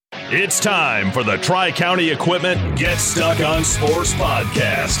It's time for the Tri-County Equipment Get Stuck on Sports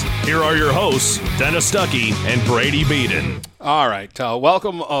podcast. Here are your hosts, Dennis Stuckey and Brady Beaton. All right.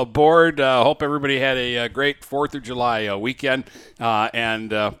 Welcome aboard. Hope everybody had a great 4th of July weekend.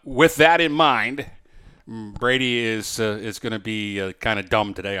 And with that in mind, Brady is going to be kind of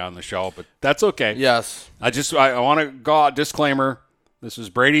dumb today on the show, but that's okay. Yes. I want to go out, disclaimer. This was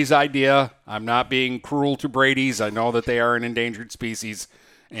Brady's idea. I'm not being cruel to Brady's. I know that they are an endangered species,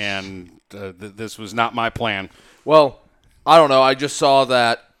 and this was not my plan. Well, I don't know. I just saw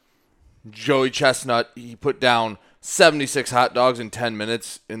that Joey Chestnut, he put down 76 hot dogs in 10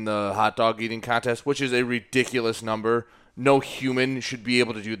 minutes in the hot dog eating contest, which is a ridiculous number. No human should be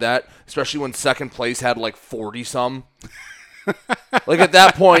able to do that, especially when second place had like 40-some. Like at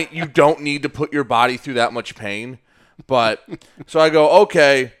that point, you don't need to put your body through that much pain. But so I go,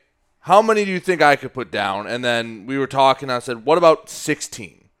 okay, how many do you think I could put down? And then we were talking. I said, what about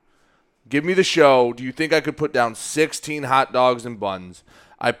 16? Give me the show. Do you think I could put down 16 hot dogs and buns?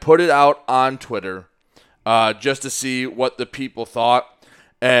 I put it out on Twitter just to see what the people thought.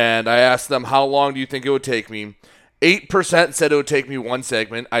 And I asked them, how long do you think it would take me? 8% said it would take me one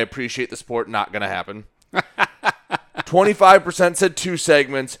segment. I appreciate the sport. Not going to happen. 25% said 2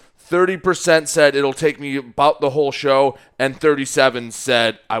 segments. 30% said it'll take me about the whole show, and 37%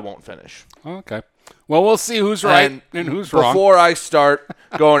 said I won't finish. Okay. Well, we'll see who's right and who's wrong. Before I start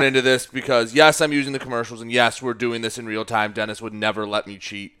going into this, because, yes, I'm using the commercials, and, yes, we're doing this in real time. Dennis would never let me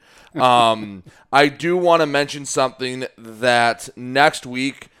cheat. I do want to mention something that next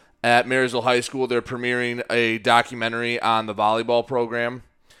week at Marysville High School, they're premiering a documentary on the volleyball program.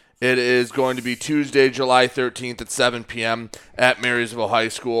 It is going to be Tuesday, July 13th at 7 p.m. at Marysville High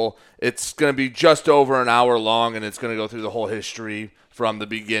School. It's going to be just over an hour long, and it's going to go through the whole history from the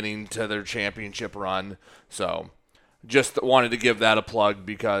beginning to their championship run. So just wanted to give that a plug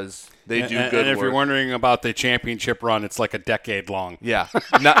because they do good work. And if you're wondering about the championship run, it's like a decade long. Yeah.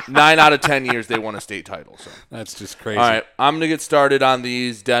 9 out of 10 years they won a state title. So that's just crazy. All right. I'm going to get started on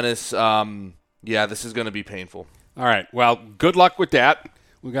these, Dennis. This is going to be painful. All right. Well, good luck with that.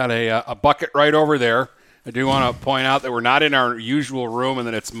 We got a bucket right over there. I do want to point out that we're not in our usual room and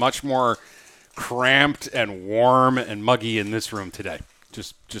that it's much more cramped and warm and muggy in this room today.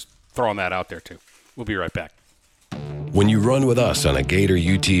 Just throwing that out there, too. We'll be right back. When you run with us on a Gator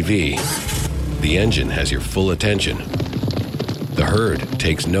UTV, the engine has your full attention. The herd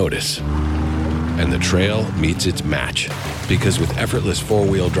takes notice. And the trail meets its match. Because with effortless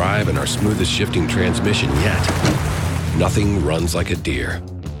four-wheel drive and our smoothest shifting transmission yet, nothing runs like a deer.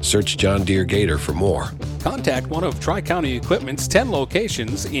 Search John Deere Gator for more. Contact one of Tri-County Equipment's 10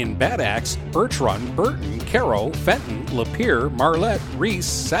 locations in Bad Axe, Birch Run, Burton, Caro, Fenton, Lapeer, Marlette, Reese,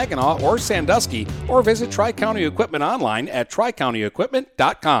 Saginaw, or Sandusky, or visit Tri-County Equipment online at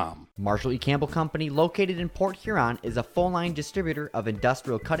tricountyequipment.com. Marshall E. Campbell Company, located in Port Huron, is a full-line distributor of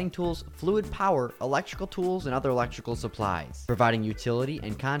industrial cutting tools, fluid power, electrical tools, and other electrical supplies, providing utility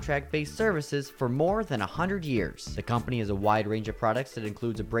and contract-based services for more than 100 years. The company has a wide range of products that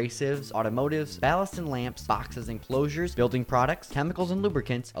includes abrasives, automotives, ballast and lamps, boxes and closures, building products, chemicals and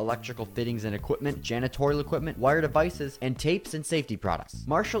lubricants, electrical fittings and equipment, janitorial equipment, wire devices, and tapes and safety products.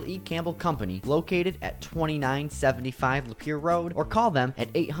 Marshall E. Campbell Company, located at 2975 Lapeer Road, or call them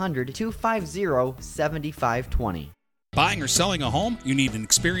at 800-250-7520. Buying or selling a home? You need an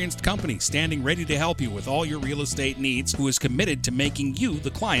experienced company standing ready to help you with all your real estate needs, who is committed to making you the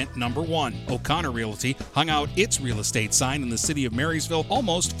client number one. O'Connor Realty hung out its real estate sign in the city of Marysville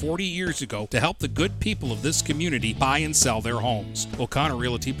almost 40 years ago to help the good people of this community buy and sell their homes. O'Connor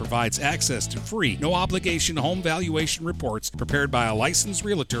Realty provides access to free, no-obligation home valuation reports prepared by a licensed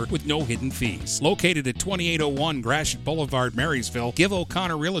realtor with no hidden fees. Located at 2801 Gratiot Boulevard, Marysville, give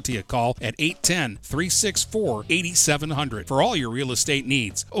O'Connor Realty a call at 810-364-8700 for all your real estate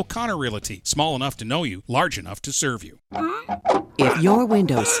needs. O'Connor Realty, small enough to know you, large enough to serve you. If your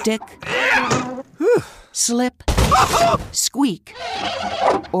windows stick, slip, squeak,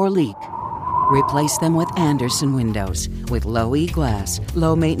 or leak, replace them with Andersen Windows. With low E-glass,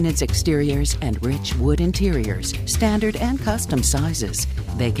 low-maintenance exteriors, and rich wood interiors, standard and custom sizes,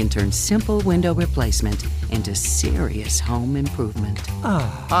 they can turn simple window replacement into serious home improvement.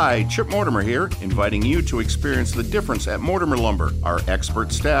 Hi, Chip Mortimer here, inviting you to experience the difference at Mortimer Lumber. Our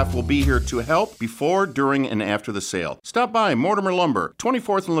expert staff will be here to help before, during, and after the sale. Stop by Mortimer Lumber,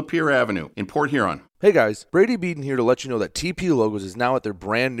 24th and Lapeer Avenue in Port Huron. Hey guys, Brady Beaton here to let you know that TP Logos is now at their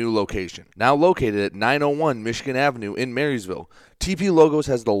brand new location. Now located at 901 Michigan Avenue in Marysville, TP Logos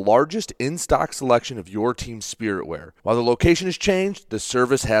has the largest in-stock selection of your team's spirit wear. While the location has changed, the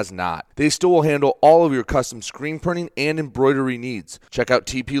service has not. They still will handle all of your custom screen printing and embroidery needs. Check out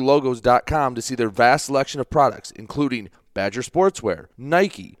tplogos.com to see their vast selection of products, including Badger Sportswear,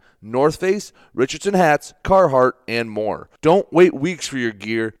 Nike, North Face, Richardson hats, Carhartt, and more. Don't wait weeks for your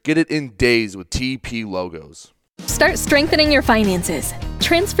gear. Get it in days with TP Logos. Start strengthening your finances.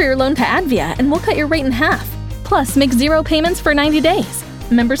 Transfer your loan to Advia and we'll cut your rate in half. Plus, make 0 payments for 90 days.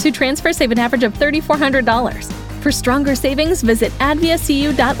 Members who transfer save an average of $3,400. For stronger savings, visit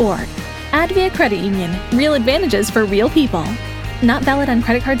adviacu.org. Advia Credit Union. Real advantages for real people. Not valid on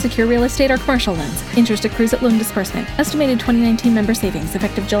credit card, secure real estate, or commercial loans. Interest accrues at loan disbursement. Estimated 2019 member savings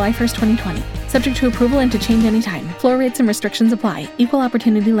effective July 1st, 2020. Subject to approval and to change anytime. Floor rates and restrictions apply. Equal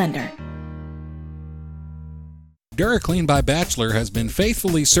opportunity lender. DuraClean by Bachelor has been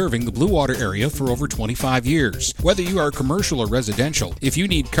faithfully serving the Blue Water area for over 25 years. Whether you are commercial or residential, if you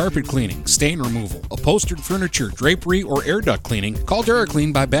need carpet cleaning, stain removal, upholstered furniture, drapery, or air duct cleaning, call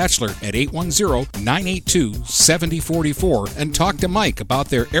DuraClean by Bachelor at 810-982-7044 and talk to Mike about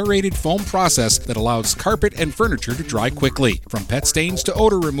their aerated foam process that allows carpet and furniture to dry quickly. From pet stains to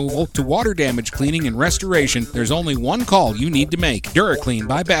odor removal to water damage cleaning and restoration, there's only one call you need to make. DuraClean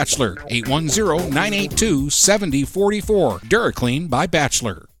by Bachelor, 810-982-7044. DuraClean by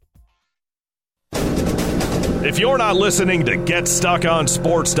Bachelor. If you're not listening to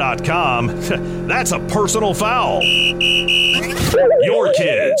GetStuckOnSports.com, that's a personal foul. Your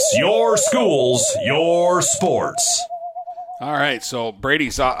kids, your schools, your sports. All right, so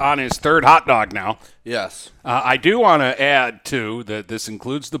Brady's on his third hot dog now. Yes. I do want to add, too, that this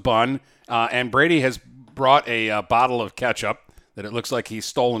includes the bun, and Brady has brought a bottle of ketchup that it looks like he's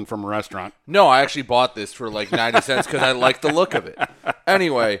stolen from a restaurant. No, I actually bought this for like 90 cents because I like the look of it.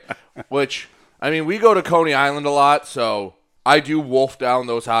 Anyway, we go to Coney Island a lot, so I do wolf down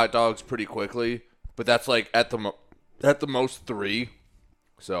those hot dogs pretty quickly, but that's like at the most 3.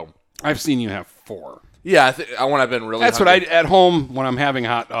 So I've seen you have 4. Yeah, when I've been really That's hungry. what at home, when I'm having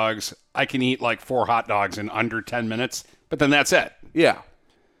hot dogs, I can eat like 4 hot dogs in under 10 minutes, but then that's it. Yeah.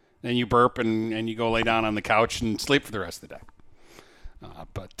 Then you burp and you go lay down on the couch and sleep for the rest of the day.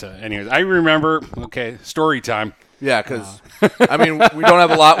 Anyways, I remember, story time. Yeah, because, we don't have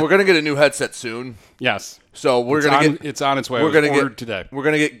a lot. We're going to get a new headset soon. Yes. So it's on its way. We're going to get today. We're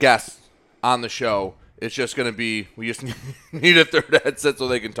going to get guests on the show. It's just going to be, we just need a third headset so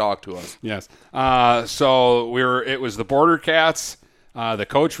they can talk to us. Yes. It was the Border Cats. The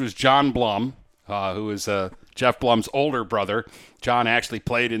coach was John Blum, who is Jeff Blum's older brother. John actually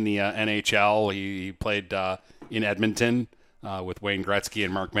played in the NHL. He played in Edmonton. With Wayne Gretzky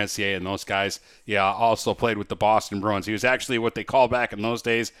and Mark Messier and those guys. Yeah, also played with the Boston Bruins. He was actually what they called back in those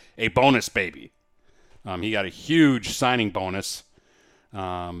days a bonus baby. He got a huge signing bonus,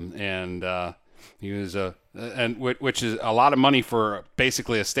 and he was which is a lot of money for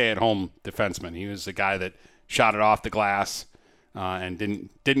basically a stay-at-home defenseman. He was the guy that shot it off the glass and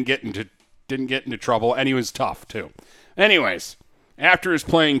didn't get into trouble, and he was tough too. Anyways, after his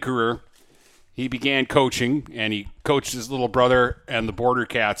playing career, he began coaching, and he coached his little brother and the Border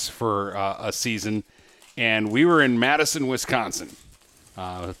Cats for a season. And we were in Madison, Wisconsin.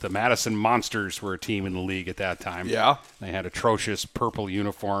 The Madison Monsters were a team in the league at that time. Yeah. They had atrocious purple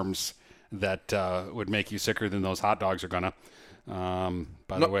uniforms that would make you sicker than those hot dogs are going to.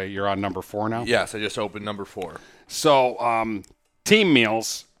 By the way, you're on number 4 now? Yes, I just opened number 4. So, team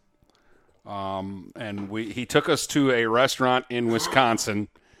meals. And he took us to a restaurant in Wisconsin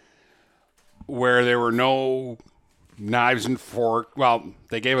where there were no knives and fork. Well,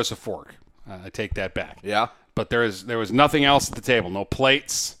 they gave us a fork. I take that back. Yeah. But there was nothing else at the table. No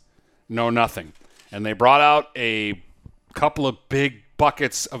plates, no nothing. And they brought out a couple of big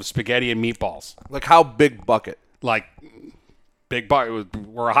buckets of spaghetti and meatballs. Like how big bucket? Like big bucket.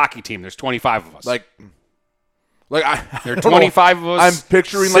 We're a hockey team. There's 25 of us. There are 25 of us. I'm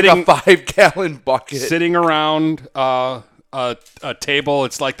picturing like a 5-gallon bucket. Sitting around a table.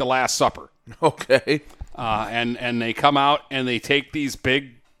 It's like the Last Supper. Okay. And they come out and they take these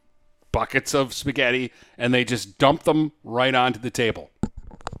big buckets of spaghetti and they just dump them right onto the table.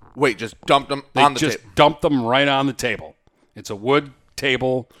 Wait, just dumped them on the table? They just dump them right on the table. It's a wood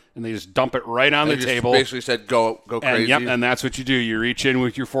table, and they just dump it right on the table. Basically said, go crazy. And that's what you do. You reach in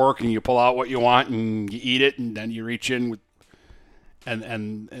with your fork and you pull out what you want and you eat it, and then you reach in with.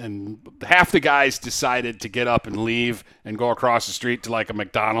 And half the guys decided to get up and leave and go across the street to like a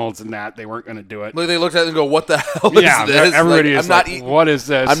McDonald's and that. They weren't going to do it. Like they looked at it and go, what the hell is this? Everybody is like, what is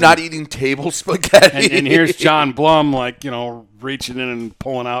this? I'm not eating table spaghetti. And here's John Blum, like, reaching in and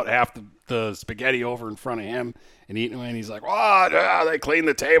pulling out half the spaghetti over in front of him and eating it. And he's like, oh, they cleaned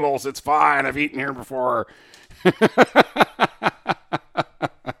the tables. It's fine. I've eaten here before.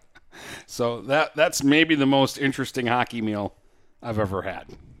 So that's maybe the most interesting hockey meal I've ever had.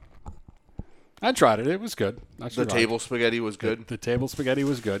 I tried it. It was good. The table spaghetti was good. The table spaghetti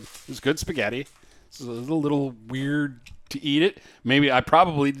was good. It was good spaghetti. It's a little weird to eat it. Maybe I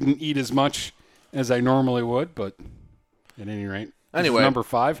probably didn't eat as much as I normally would, but at any rate. Anyway. Number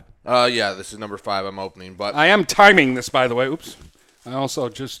 5? Yeah, this is number 5 I'm opening. But I am timing this, by the way. Oops. I also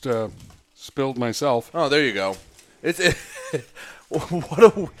just spilled myself. Oh, there you go. It's going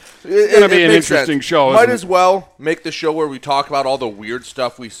to be an interesting show. Might as well make the show where we talk about all the weird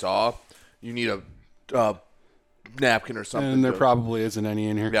stuff we saw. You need a napkin or something. And there probably isn't any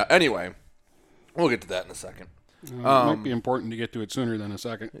in here. Yeah, anyway. We'll get to that in a second. It might be important to get to it sooner than a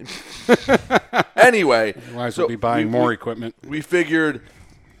second. Anyway. Otherwise, we'll be buying more equipment. We figured,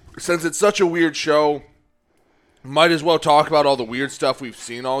 since it's such a weird show, might as well talk about all the weird stuff we've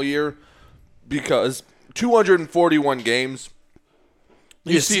seen all year. Because 241 games.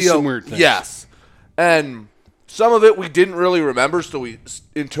 You see some weird things. Yes. And some of it we didn't really remember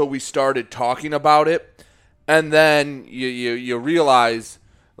until we started talking about it. And then you realize,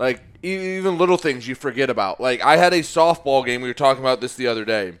 like, even little things you forget about. Like, I had a softball game, we were talking about this the other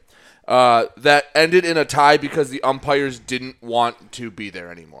day, that ended in a tie because the umpires didn't want to be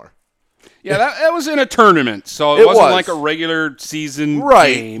there anymore. Yeah, that was in a tournament, so it wasn't like a regular season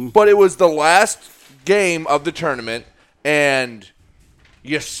game. But it was the last game of the tournament, and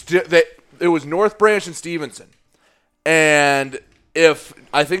it was North Branch and Stevenson. And if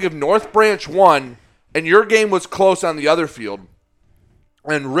North Branch won and your game was close on the other field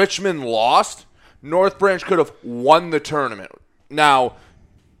and Richmond lost, North Branch could have won the tournament. Now,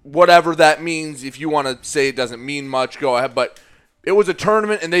 whatever that means, if you want to say it doesn't mean much, go ahead. But it was a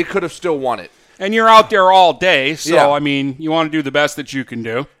tournament, and they could have still won it. And you're out there all day, so, Yeah. I mean, you want to do the best that you can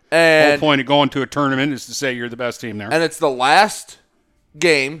do. And the whole point of going to a tournament is to say you're the best team there. And it's the last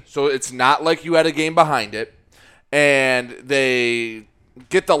game, so it's not like you had a game behind it. And they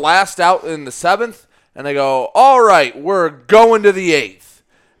get the last out in the 7th, and they go, all right, we're going to the 8th.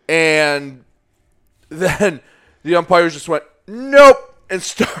 And then the umpires just went, nope, and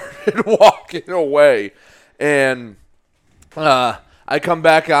started walking away. And I come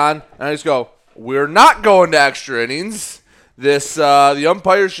back on, and I just go, we're not going to extra innings. The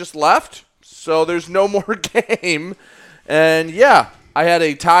umpires just left, so there's no more game. And, yeah, I had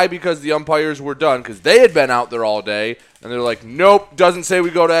a tie because the umpires were done because they had been out there all day. And they're like, nope, doesn't say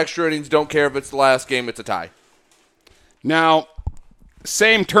we go to extra innings. Don't care if it's the last game. It's a tie. Now,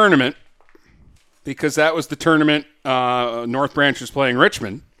 same tournament, because that was the tournament North Branch was playing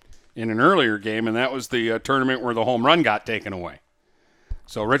Richmond in an earlier game, and that was the tournament where the home run got taken away.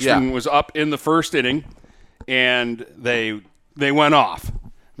 So Richmond was up in the first inning, and they went off.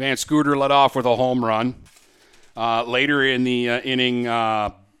 Van Scooter led off with a home run. Later in the inning,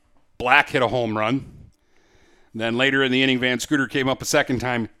 Black hit a home run. Then later in the inning, Van Scooter came up a second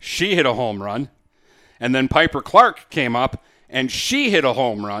time. She hit a home run. And then Piper Clark came up, and she hit a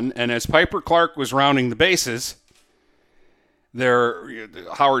home run. And as Piper Clark was rounding the bases,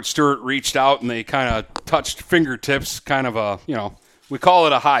 Howard Stewart reached out, and they kind of touched fingertips, kind of we call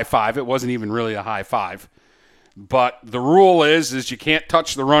it a high five. It wasn't even really a high five. But the rule is you can't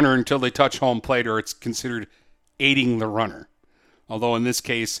touch the runner until they touch home plate, or it's considered aiding the runner. Although in this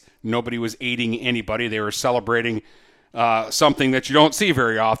case, nobody was aiding anybody. They were celebrating something that you don't see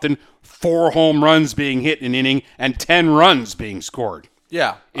very often. 4 home runs being hit in an inning and 10 runs being scored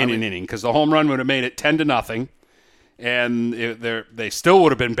in an inning. Because the home run would have made it 10-0. And they still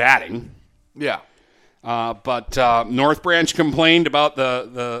would have been batting. Yeah. But North Branch complained about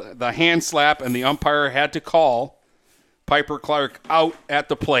the hand slap, and the umpire had to call Piper Clark out at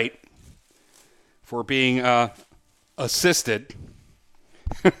the plate for being assisted.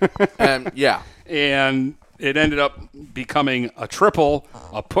 And it ended up becoming a triple,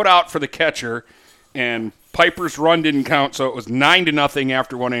 a put out for the catcher, and Piper's run didn't count, so it was 9-0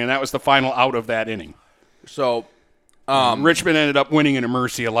 after 1 inning, and that was the final out of that inning. So Richmond ended up winning in a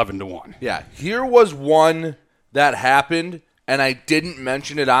mercy 11-1. Yeah, here was one that happened, and I didn't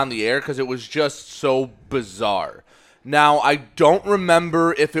mention it on the air because it was just so bizarre. Now, I don't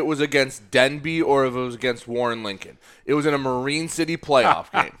remember if it was against Denby or if it was against Warren Lincoln. It was in a Marine City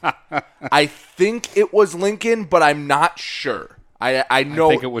playoff game. I think it was Lincoln, but I'm not sure. I know.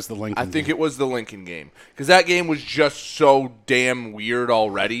 I think it was the Lincoln. I think it was the Lincoln game because that game was just so damn weird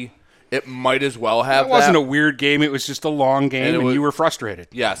already. It might as well have. It wasn't a weird game. It was just a long game, and you were frustrated.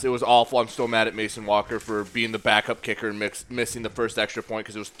 Yes, it was awful. I'm still mad at Mason Walker for being the backup kicker and missing the first extra point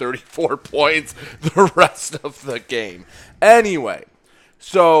because it was 34 points the rest of the game. Anyway,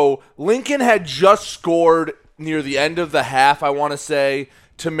 so Lincoln had just scored near the end of the half, I want to say,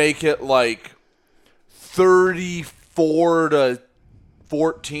 to make it like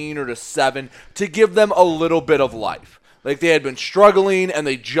 34-14 or to 7 to give them a little bit of life. Like they had been struggling, and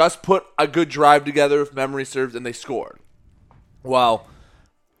they just put a good drive together, if memory serves, and they scored. Well,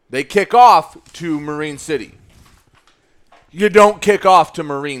 they kick off to Marine City. You don't kick off to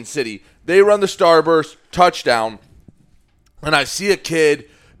Marine City. They run the starburst, touchdown, and I see a kid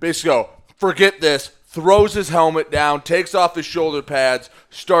basically go, forget this, throws his helmet down, takes off his shoulder pads,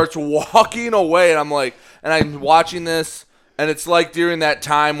 starts walking away, and I'm watching this, and it's like during that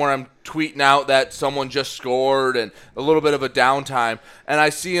time where I'm tweeting out that someone just scored and a little bit of a downtime, and I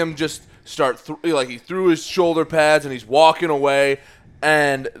see him just start he threw his shoulder pads and he's walking away,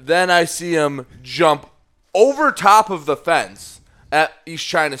 and then I see him jump over top of the fence at East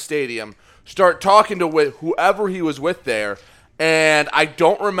China Stadium, start talking to whoever he was with there, and I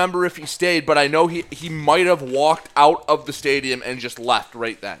don't remember if he stayed, but I know he might have walked out of the stadium and just left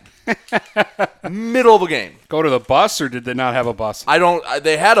right then. Middle of the game. Go to the bus, or did they not have a bus?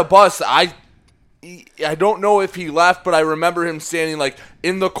 They had a bus. I don't know if he left, but I remember him standing like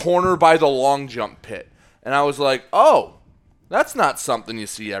in the corner by the long jump pit. And I was like, oh, that's not something you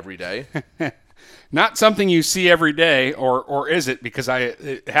see every day. Not something you see every day, or is it? Because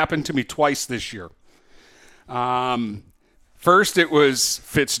it happened to me twice this year. First, it was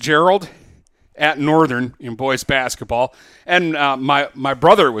Fitzgerald at Northern in boys basketball, and my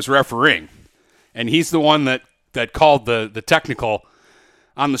brother was refereeing, and he's the one that called the technical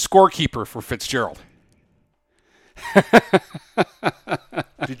on the scorekeeper for Fitzgerald.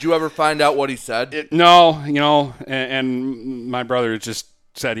 Did you ever find out what he said? No, and my brother just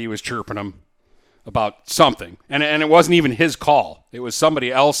said he was chirping him about something, and it wasn't even his call. It was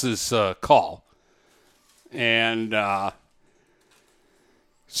somebody else's call, and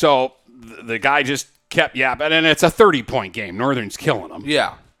so the guy just kept yapping, and it's a 30-point game. Northern's killing them.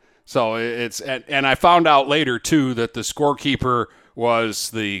 Yeah. So and I found out later too that the scorekeeper was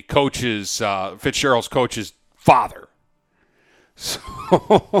the coach's Fitzgerald's coach's father.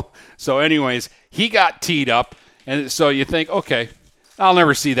 So anyways, he got teed up, and so you think, okay, I'll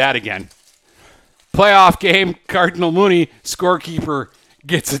never see that again. Playoff game, Cardinal Mooney, scorekeeper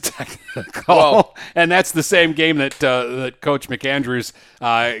gets a technical, well, and that's the same game that Coach McAndrews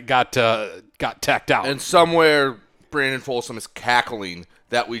got teched out. And somewhere Brandon Folsom is cackling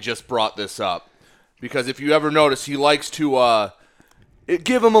that we just brought this up, because if you ever notice, he likes to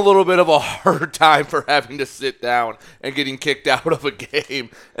give him a little bit of a hard time for having to sit down and getting kicked out of a game.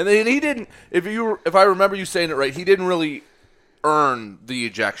 And then he didn't. If I remember you saying it right, he didn't really earn the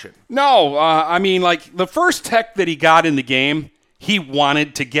ejection. No, I mean, like the first tech that he got in the game, he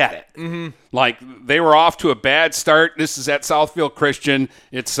wanted to get it. Mm-hmm. Like they were off to a bad start. This is at Southfield Christian.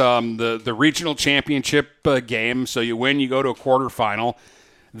 It's the regional championship game. So you win, you go to a quarterfinal.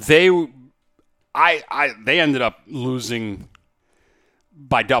 They ended up losing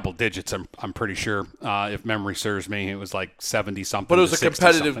by double digits. I'm pretty sure, if memory serves me, it was like 70-something. But it was a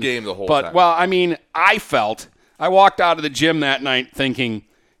competitive game the whole time. But well, I mean, I walked out of the gym that night thinking,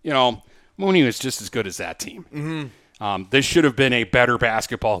 Mooney was just as good as that team. Mm-hmm. This should have been a better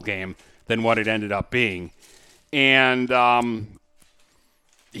basketball game than what it ended up being. And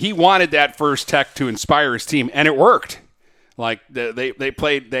he wanted that first tech to inspire his team, and it worked. Like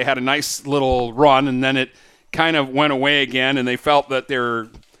they had a nice little run, and then it kind of went away again, and they felt that they were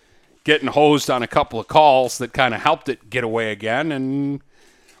getting hosed on a couple of calls that kind of helped it get away again. And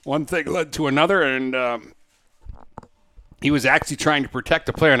one thing led to another, and he was actually trying to protect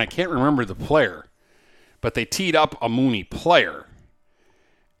a player, and I can't remember the player. But they teed up a Mooney player,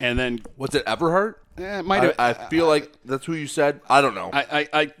 and then was it Everhart? It might have. I feel like that's who you said. I don't know.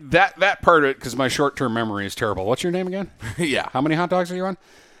 That part of it, because my short-term memory is terrible. What's your name again? Yeah. How many hot dogs are you on?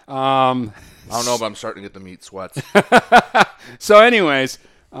 I don't know, but I'm starting to get the meat sweats. So, anyways,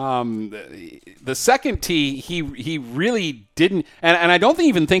 the second tee, he really didn't, and I don't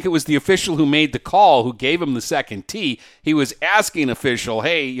even think it was the official who made the call who gave him the second tee. He was asking official,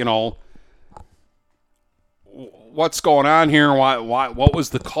 hey, what's going on here? Why? What was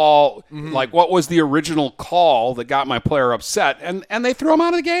the call? Mm-hmm. Like, what was the original call that got my player upset? And they threw him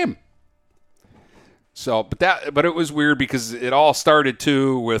out of the game. So, but it was weird because it all started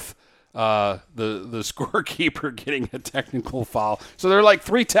too with the scorekeeper getting a technical foul. So there are like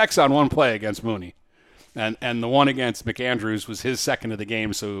 3 techs on one play against Mooney. And the one against McAndrews was his second of the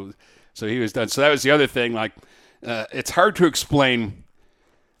game, so he was done. So that was the other thing. Like, it's hard to explain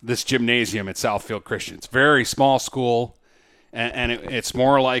this gymnasium at Southfield Christian. It's a very small school, and it's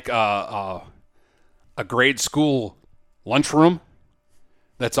more like a grade school lunchroom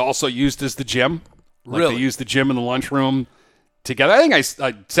that's also used as the gym. Like Really? They use the gym and the lunchroom together. I think I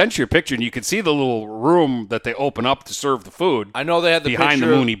sent you a picture, and you could see the little room that they open up to serve the food. I know they had the behind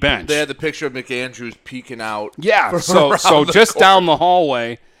picture, the Mooney bench. They had the picture of McAndrews peeking out. Yeah, so just down the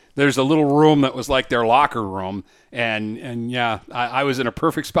hallway, there's a little room that was like their locker room, and yeah, I was in a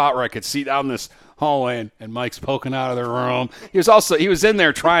perfect spot where I could see down this hallway, and Mike's poking out of the room. He was in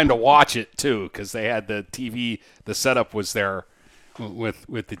there trying to watch it too, because they had the TV. The setup was there with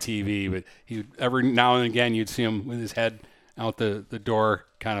the TV, but every now and again you'd see him with his head out the door,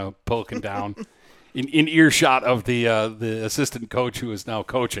 kind of poking down in earshot of the assistant coach who is now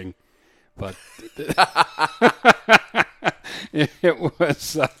coaching. But it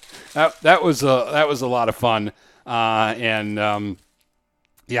was that was a lot of fun, and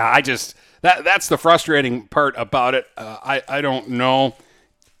yeah, that's the frustrating part about it. I don't know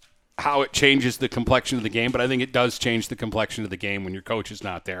how it changes the complexion of the game, but I think it does change the complexion of the game when your coach is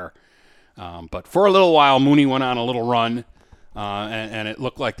not there. But for a little while, Mooney went on a little run, and it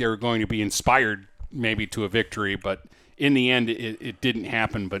looked like they were going to be inspired maybe to a victory, but in the end, it didn't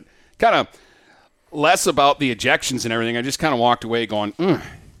happen. But kind of less about the ejections and everything. I just kind of walked away going,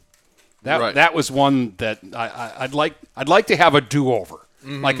 that was one that I'd like to have a do-over.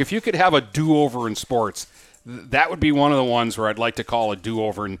 Mm-hmm. Like if you could have a do-over in sports, that would be one of the ones where I'd like to call a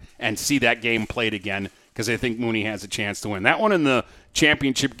do-over and see that game played again, because I think Mooney has a chance to win. That one in the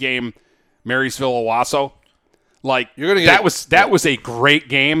championship game, Marysville-Owasso, like that was a great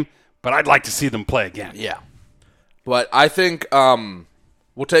game, but I'd like to see them play again. Yeah. But I think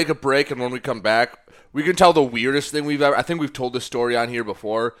we'll take a break, and when we come back, we can tell the weirdest thing we've ever – I think we've told this story on here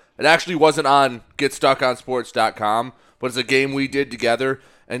before. It actually wasn't on GetStuckOnSports.com, but it's a game we did together.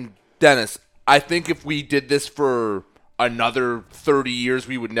 And, Dennis, I think if we did this for another 30 years,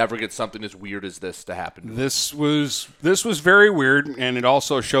 we would never get something as weird as this to happen. This was very weird, and it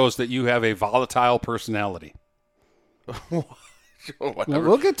also shows that you have a volatile personality.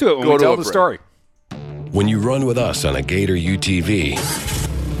 We'll get to it when we tell the story. When you run with us on a Gator UTV,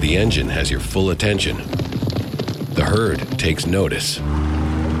 the engine has your full attention. The herd takes notice.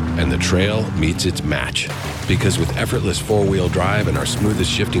 And the trail meets its match. Because with effortless four-wheel drive and our smoothest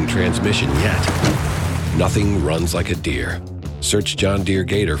shifting transmission yet, nothing runs like a deer. Search John Deere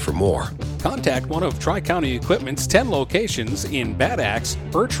Gator for more. Contact one of Tri-County Equipment's 10 locations in Bad Axe,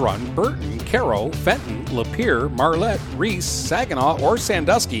 Birch Run, Burton, Caro, Fenton, Lapeer, Marlette, Reese, Saginaw, or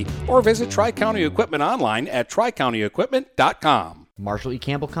Sandusky, or visit Tri-County Equipment online at tricountyequipment.com. Marshall E.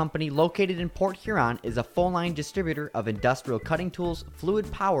 Campbell Company, located in Port Huron, is a full-line distributor of industrial cutting tools,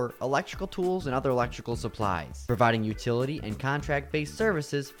 fluid power, electrical tools, and other electrical supplies, providing utility and contract-based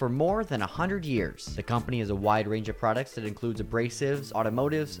services for more than 100 years. The company has a wide range of products that includes abrasives,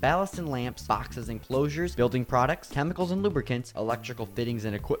 automotives, ballast and lamps, boxes and closures, building products, chemicals and lubricants, electrical fittings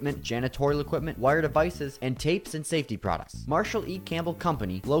and equipment, janitorial equipment, wire devices, and tapes and safety products. Marshall E. Campbell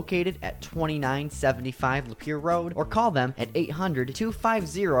Company, located at 2975 Lapeer Road, or call them at 800-250-7520.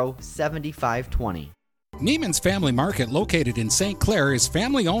 Neiman's Family Market, located in St. Clair, is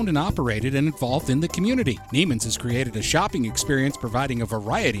family-owned and operated and involved in the community. Neiman's has created a shopping experience providing a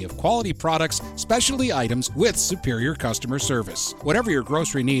variety of quality products, specialty items with superior customer service. Whatever your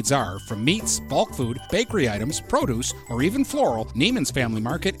grocery needs are, from meats, bulk food, bakery items, produce, or even floral, Neiman's Family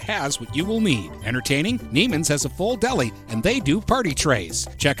Market has what you will need. Entertaining? Neiman's has a full deli, and they do party trays.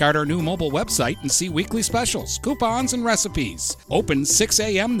 Check out our new mobile website and see weekly specials, coupons, and recipes. Open 6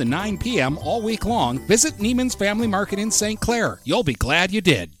 a.m. to 9 p.m. all week long. Visit Neiman's Family Market in St. Clair. You'll be glad you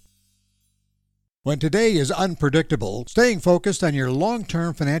did. When today is unpredictable, staying focused on your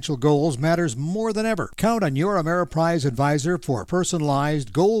long-term financial goals matters more than ever. Count on your Ameriprise advisor for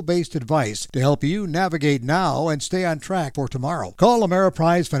personalized, goal-based advice to help you navigate now and stay on track for tomorrow. Call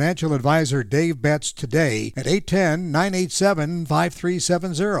Ameriprise financial advisor Dave Betts today at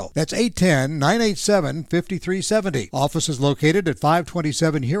 810-987-5370. That's 810-987-5370. Office is located at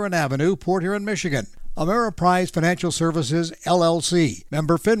 527 Huron Avenue, Port Huron, Michigan. Ameriprise Financial Services, LLC,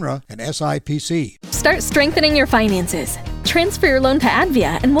 member FINRA and SIPC. Start strengthening your finances. Transfer your loan to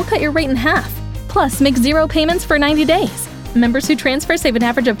Advia and we'll cut your rate in half. Plus, make 0 payments for 90 days. Members who transfer save an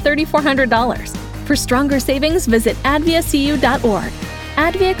average of $3,400. For stronger savings, visit adviacu.org.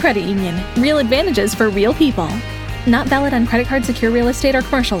 Advia Credit Union. Real advantages for real people. Not valid on credit card, secure real estate, or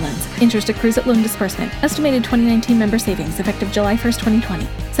commercial loans. Interest accrues at loan disbursement. Estimated 2019 member savings effective July 1st, 2020.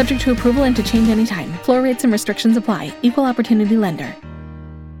 Subject to approval and to change anytime. Floor rates and restrictions apply. Equal opportunity lender.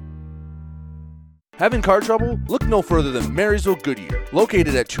 Having car trouble? Look no further than Marysville Goodyear.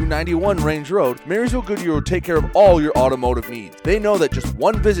 Located at 291 Range Road, Marysville Goodyear will take care of all your automotive needs. They know that just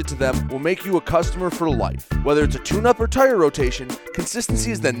one visit to them will make you a customer for life. Whether it's a tune-up or tire rotation,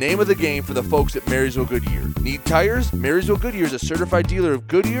 consistency is the name of the game for the folks at Marysville Goodyear. Need tires? Marysville Goodyear is a certified dealer of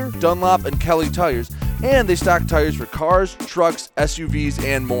Goodyear, Dunlop, and Kelly tires, and they stock tires for cars, trucks, SUVs,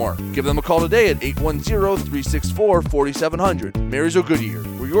 and more. Give them a call today at 810-364-4700. Marysville Goodyear,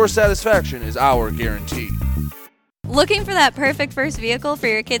 where your satisfaction is our guarantee. Looking for that perfect first vehicle for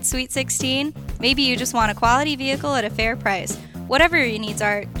your kid's Sweet 16? Maybe you just want a quality vehicle at a fair price. Whatever your needs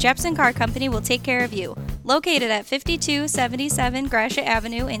are, Jepson Car Company will take care of you. Located at 5277 Gratiot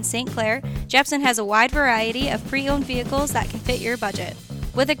Avenue in St. Clair, Jepson has a wide variety of pre-owned vehicles that can fit your budget.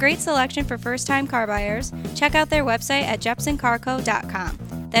 With a great selection for first-time car buyers, check out their website at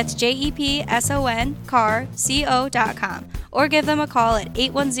jepsoncarco.com. That's JEPSONCARCO.com. Or give them a call at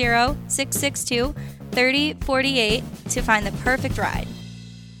 810-662-3048 to find the perfect ride.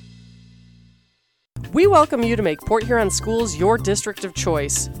 We welcome you to make Port Huron Schools your district of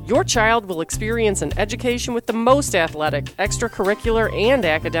choice. Your child will experience an education with the most athletic, extracurricular, and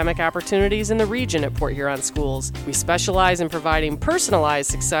academic opportunities in the region at Port Huron Schools. We specialize in providing personalized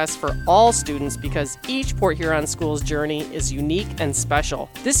success for all students because each Port Huron Schools journey is unique and special.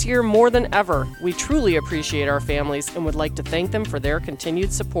 This year, more than ever, we truly appreciate our families and would like to thank them for their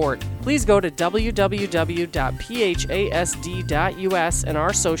continued support. Please go to www.phasd.us and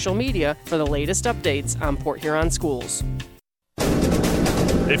our social media for the latest updates on Port Huron Schools.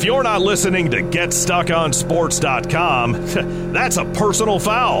 If you're not listening to GetStuckOnSports.com, that's a personal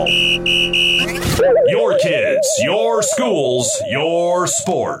foul. Your kids, your schools, your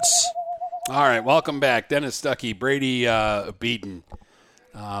sports. All right, welcome back. Dennis Stuckey, Brady Beaton.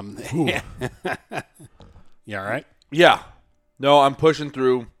 You all right? Yeah. No, I'm pushing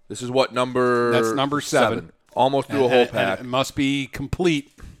through. This is what That's number 7. Almost through a whole pack. And it must be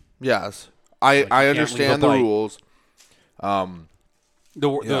complete. Yes. I understand the rules.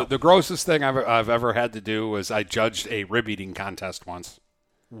 The grossest thing I've ever had to do was I judged a rib eating contest once.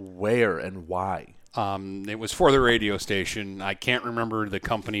 Where and why? It was for the radio station. I can't remember the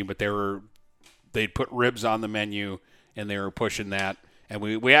company, but they'd put ribs on the menu and they were pushing that. And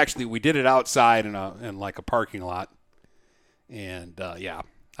we did it outside in like a parking lot. And I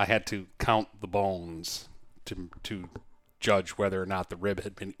had to count the bones to judge whether or not the rib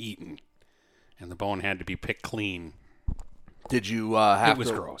had been eaten. And the bone had to be picked clean. Did you have It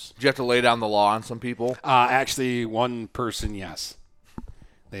was gross. Did you have to lay down the law on some people? Actually, one person, yes.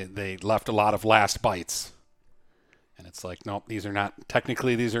 They left a lot of last bites. And it's like, nope, these are not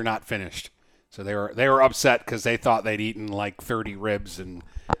finished. So they were upset because they thought they'd eaten like 30 ribs, and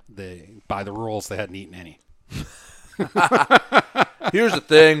by the rules they hadn't eaten any. Here's the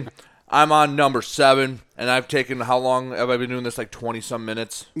thing. I'm on number 7, and I've taken, how long have I been doing this? Like 20-some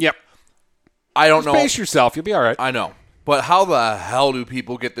minutes? Yep. I don't know. Pace yourself. You'll be all right. I know. But how the hell do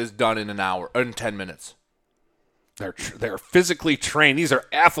people get this done in 10 minutes? They're physically trained. These are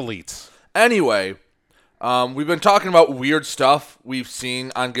athletes. Anyway, we've been talking about weird stuff we've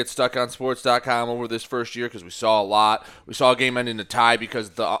seen on GetStuckOnSports.com over this first year because we saw a lot. We saw a game end in a tie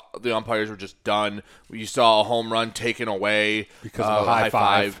because the umpires were just done. You saw a home run taken away because of a high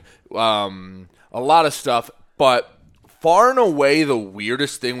five. A lot of stuff. But far and away the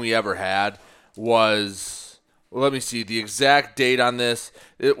weirdest thing we ever had was, let me see, the exact date on this.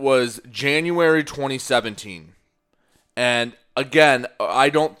 It was January 2017. And again, I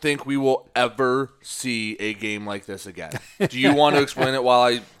don't think we will ever see a game like this again. Do you want to explain it while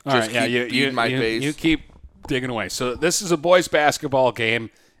I just keep beating my face? You keep digging away. So this is a boys basketball game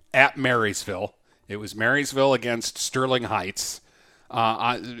at Marysville. It was Marysville against Sterling Heights.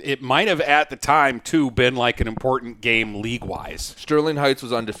 It might have at the time, too, been like an important game league-wise. Sterling Heights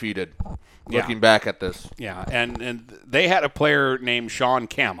was undefeated, looking back at this. Yeah, and they had a player named Sean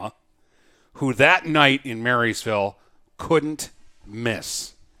Kama, who that night in Marysville couldn't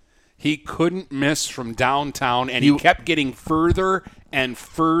miss. He couldn't miss from downtown, and he kept getting further and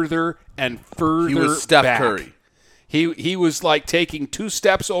further and further back. He was Steph Curry. He was like taking 2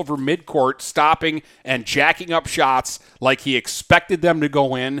 steps over midcourt, stopping and jacking up shots like he expected them to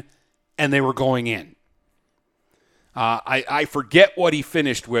go in, and they were going in. I forget what he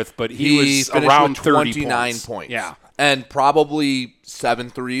finished with, but he was around 30 29 points. Yeah. And probably 7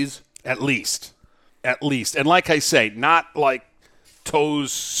 threes. At least. And like I say, not like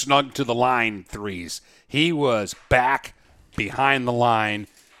toes snug to the line threes. He was back behind the line,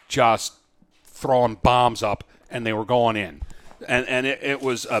 just throwing bombs up, and they were going in. And it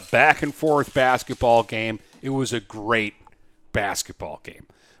was a back-and-forth basketball game. It was a great basketball game.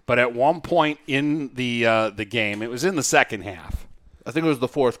 But at one point in the game, it was in the second half. I think it was the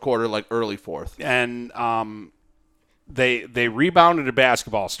fourth quarter, like early fourth. And they rebounded a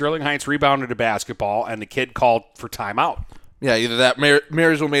basketball. Sterling Heights rebounded a basketball, and the kid called for timeout. Yeah, either that.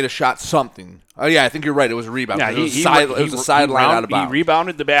 Marysville made a shot, something. Oh, yeah, I think you're right. It was a rebound. Yeah, it was a sideline out of bounds. He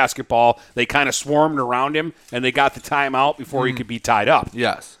rebounded the basketball. They kind of swarmed around him, and they got the timeout before he could be tied up.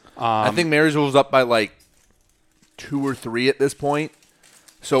 Yes. I think Marysville was up by like 2 or 3 at this point.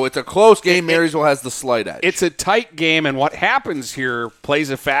 So it's a close game. Marysville has the slight edge. It's a tight game, and what happens here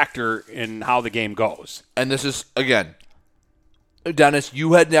plays a factor in how the game goes. And this is, again, Dennis,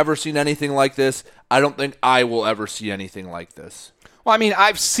 you had never seen anything like this. I don't think I will ever see anything like this. Well, I mean,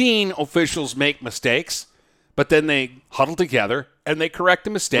 I've seen officials make mistakes, but then they huddle together and they correct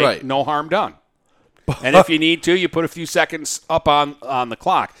the mistake. Right. No harm done. And if you need to, you put a few seconds up on the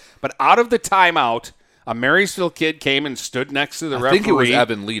clock. But out of the timeout, a Marysville kid came and stood next to the referee. I think it was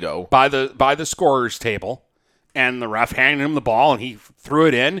Evan Leto. By the scorer's table. And the ref handed him the ball, and he threw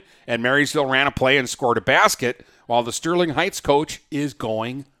it in, and Marysville ran a play and scored a basket, while the Sterling Heights coach is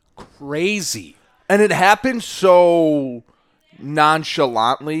going crazy. And it happened so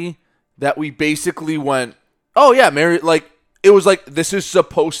nonchalantly that we basically went, oh, yeah, it was like, this is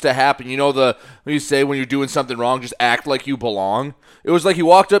supposed to happen. You know, when you say when you're doing something wrong, just act like you belong. It was like he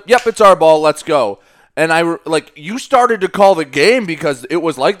walked up, yep, it's our ball, let's go. And you started to call the game because it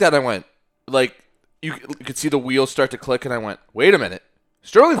was like that. I went, you could see the wheels start to click, and I went, wait a minute.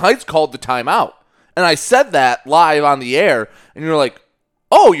 Sterling Heights called the timeout. And I said that live on the air, and you're like,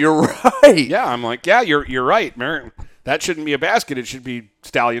 oh, you're right. Yeah, I'm like, yeah, you're right, Mary. That shouldn't be a basket. It should be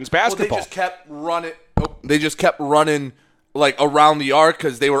Stallions basketball. Well, they just kept running like around the arc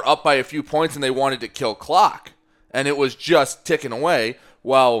because they were up by a few points and they wanted to kill clock, and it was just ticking away.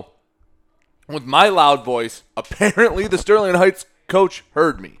 Well, with my loud voice, apparently the Sterling Heights coach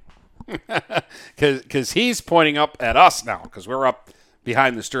heard me because he's pointing up at us now because we're up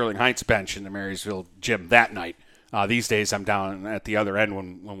behind the Sterling Heights bench in the Marysville gym that night. These days, I'm down at the other end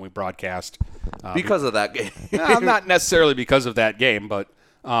when we broadcast. Because of that game. Not necessarily because of that game, but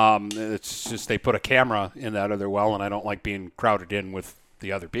it's just they put a camera in that other well, and I don't like being crowded in with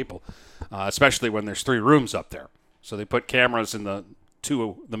the other people, especially when there's 3 rooms up there. So they put cameras in the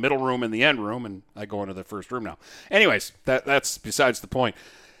middle room and the end room, and I go into the first room now. Anyways, that's besides the point.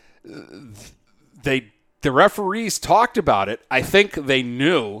 The referees talked about it. I think they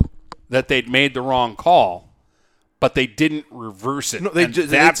knew that they'd made the wrong call, but they didn't reverse it. No,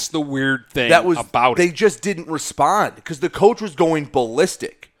 that's the weird thing about it. They just didn't respond because the coach was going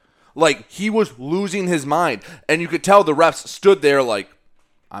ballistic. Like, he was losing his mind. And you could tell the refs stood there like,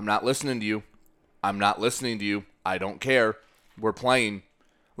 I'm not listening to you. I'm not listening to you. I don't care. We're playing.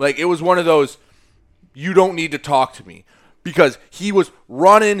 Like, it was one of those, you don't need to talk to me. Because he was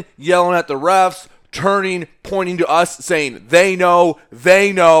running, yelling at the refs, turning, pointing to us, saying, they know,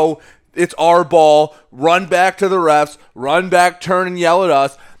 it's our ball, run back to the refs, run back, turn and yell at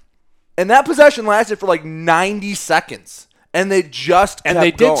us. And that possession lasted for like 90 seconds. And they just kept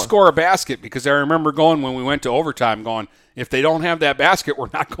they going. Did score a basket because I remember going when we went to overtime going, if they don't have that basket, we're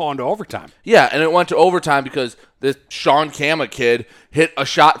not going to overtime. Yeah, and it went to overtime because this Sean Kama kid hit a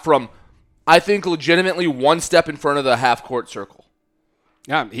shot from, I think, legitimately one step in front of the half-court circle.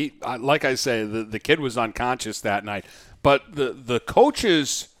 Yeah, he like I say, the kid was unconscious that night. But the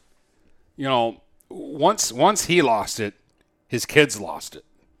coaches, you know, once he lost it, his kids lost it.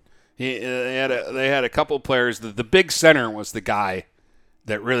 They had a couple of players. The big center was the guy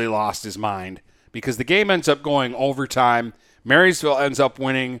that really lost his mind because the game ends up going overtime. Marysville ends up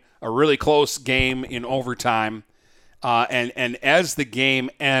winning a really close game in overtime. And as the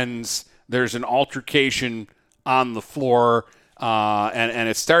game ends, there's an altercation on the floor. And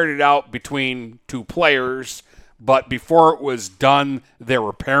it started out between 2 players. But before it was done, there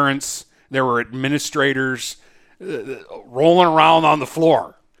were parents, there were administrators rolling around on the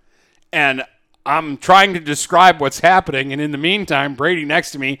floor. And I'm trying to describe what's happening, and in the meantime, Brady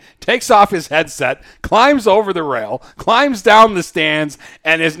next to me takes off his headset, climbs over the rail, climbs down the stands,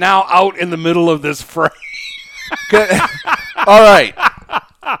 and is now out in the middle of this fray. All right.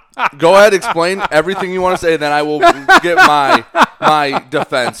 Go ahead, explain everything you want to say, then I will get my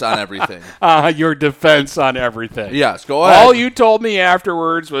defense on everything. Your defense on everything. Yes, go ahead. All you told me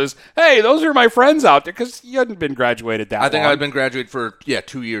afterwards was, hey, those are my friends out there, because you hadn't been graduated that long. I think I'd been graduated for,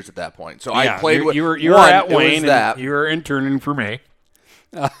 2 years at that point. So yeah, I played with you were at Wayne, and you were interning for me.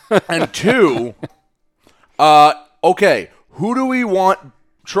 And 2, okay, who do we want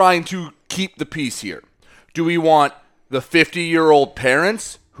trying to keep the peace here? Do we want the 50-year-old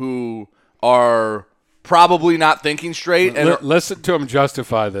parents who are probably not thinking straight and listen to them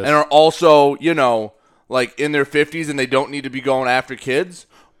justify this, and are also, like in their 50s and they don't need to be going after kids?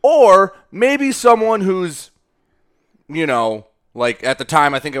 Or maybe someone who's, like at the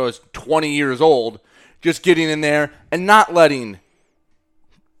time I think I was 20 years old, just getting in there and not letting,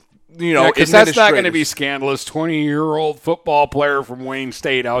 because that's not going to be scandalous. 20-year-old football player from Wayne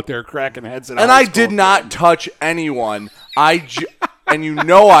State out there cracking heads. And I did not touch anyone. And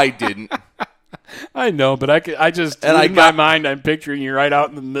I didn't. I know, but I just in my mind I'm picturing you right out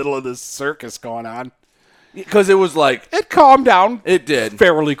in the middle of this circus going on. Because it was like it calmed down. It did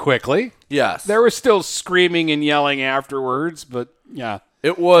fairly quickly. Yes, there was still screaming and yelling afterwards, but yeah,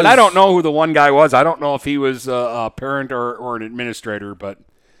 it was. And I don't know who the one guy was. I don't know if he was a parent or an administrator, but.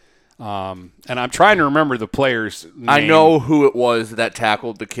 And I'm trying to remember the player's name. I know who it was that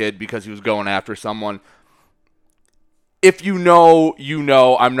tackled the kid because he was going after someone. If you know, you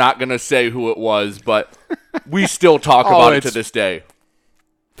know. I'm not going to say who it was, but we still talk about it to this day.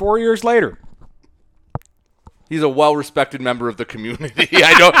 4 years later. He's a well-respected member of the community.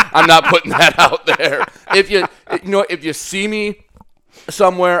 I'm not putting that out there. If you see me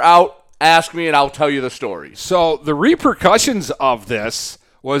somewhere out, ask me and I'll tell you the story. So the repercussions of this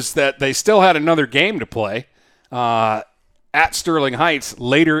was that they still had another game to play at Sterling Heights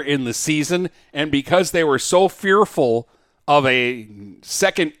later in the season, and because they were so fearful of a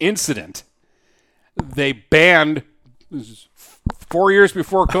second incident, they banned 4 years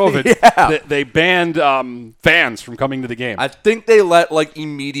before COVID. They banned fans from coming to the game. I think they let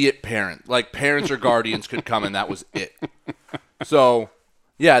immediate parents or guardians could come, and that was it. So,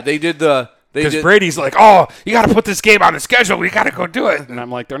 yeah, they did the. Because Brady's like, oh, you got to put this game on the schedule. We got to go do it. And I'm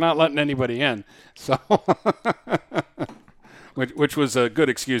like, they're not letting anybody in. So, which was a good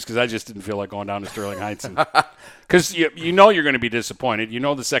excuse because I just didn't feel like going down to Sterling Heights. Because you know you're going to be disappointed. You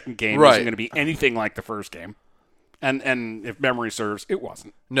know the second game isn't going to be anything like the first game. And if memory serves, it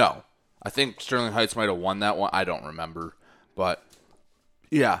wasn't. No. I think Sterling Heights might have won that one. I don't remember. But,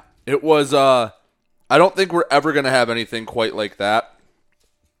 yeah, it was I don't think we're ever going to have anything quite like that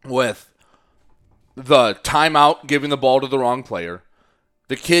with the timeout, giving the ball to the wrong player,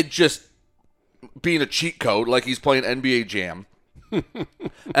 the kid just being a cheat code like he's playing NBA Jam,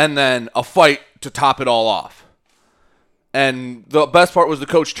 and then a fight to top it all off. And the best part was the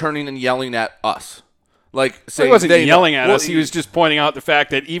coach turning and yelling at us. Like saying, he wasn't yelling at us. He was just pointing out the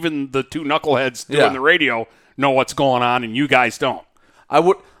fact that even the two knuckleheads doing the radio know what's going on, and you guys don't. I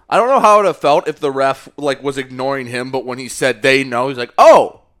don't know how it would have felt if the ref was ignoring him, but when he said they know, he's like,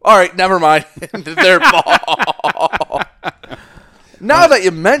 oh, all right, never mind. Their ball. Now that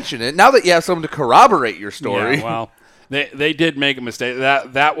you mention it, now that you have someone to corroborate your story. Yeah, well, they did make a mistake.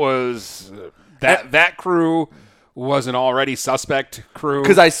 That crew was an already suspect crew.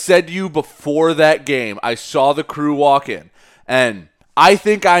 Because I said to you before that game, I saw the crew walk in, and I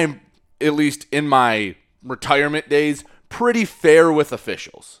think I'm, at least in my retirement days, pretty fair with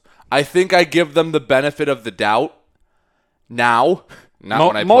officials. I think I give them the benefit of the doubt now.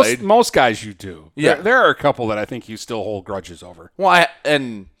 Not when I played. Most guys you do. Yeah. There are a couple that I think you still hold grudges over. Well,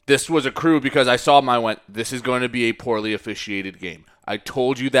 and this was a crew because I saw them. I went, this is going to be a poorly officiated game. I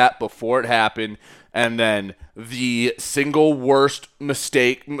told you that before it happened. And then the single worst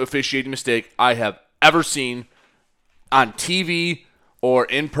officiating mistake I have ever seen on TV or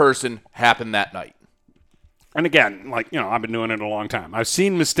in person happened that night. And again, I've been doing it a long time. I've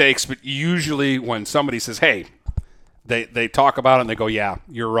seen mistakes, but usually when somebody says, hey, They talk about it and they go, yeah,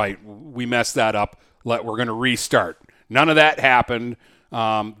 you're right. We messed that up. We're going to restart. None of that happened.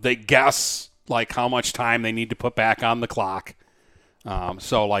 They guess how much time they need to put back on the clock. Now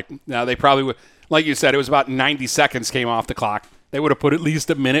they probably would, like you said, it was about 90 seconds came off the clock. They would have put at least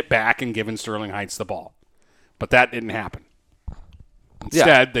a minute back and given Sterling Heights the ball. But that didn't happen.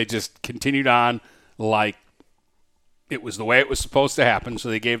 Instead, they just continued on like it was the way it was supposed to happen. So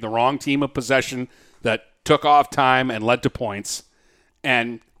they gave the wrong team a possession that took off time and led to points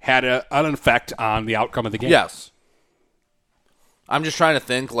and had an effect on the outcome of the game. Yes. I'm just trying to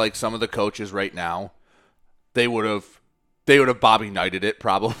think some of the coaches right now, they would have Bobby Knighted it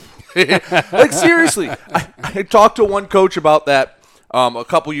probably. Seriously, I talked to one coach about that a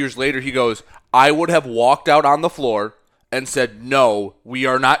couple years later. He goes, I would have walked out on the floor and said, no, we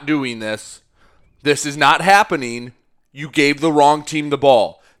are not doing this. This is not happening. You gave the wrong team the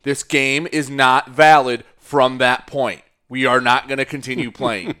ball. This game is not valid from that point. We are not going to continue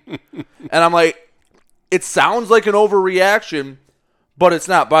playing. And I'm like, it sounds like an overreaction, But it's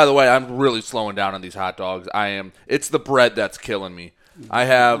not. By the way, I'm really slowing down on these hot dogs. It's the bread that's killing me. I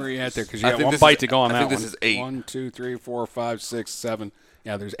have. Where are you at there? Because you have one bite to go on that one. I think this is 8. 1, 2, 3, 4, 5, 6, 7.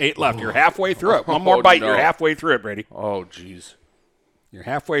 Yeah, there's 8 left. You're halfway through it. One more bite. No. You're halfway through it, Brady. Oh, jeez. You're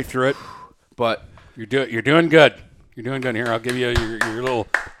halfway through it. But you're doing good. You're doing good. Here, I'll give you your little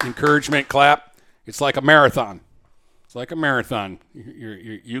encouragement clap. It's like a marathon. It's like a marathon.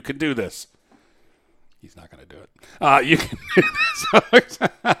 You can do this. He's not going to do it. You can do this.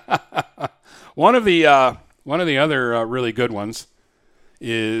 One of the other really good ones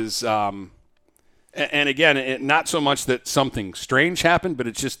is, and again, not so much that something strange happened, but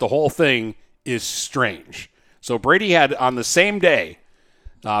it's just the whole thing is strange. So Brady had on the same day,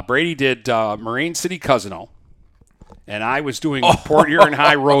 Brady did Marine City Cousino, and I was doing Port Huron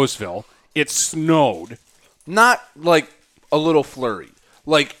High Roseville. It snowed. Not like a little flurry.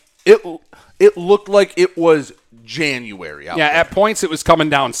 Like it looked like it was January out there. At points it was coming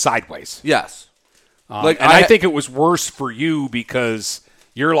down sideways. Yes. I think it was worse for you because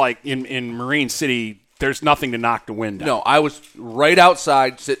you're like in Marine City, there's nothing to knock the wind out. No, I was right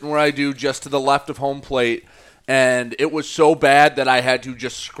outside, sitting where I do, just to the left of home plate, and it was so bad that I had to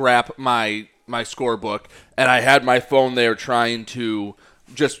just scrap my scorebook, and I had my phone there trying to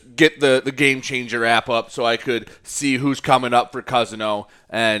just get the Game Changer app up so I could see who's coming up for Cousino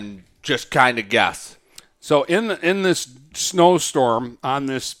and just kind of guess. So in this snowstorm on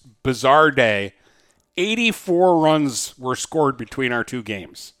this bizarre day, 84 runs were scored between our two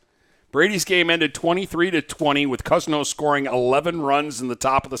games. Brady's game ended 23-20 with Cousino scoring 11 runs in the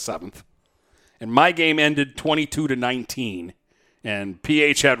top of the 7th. And my game ended 22-19. And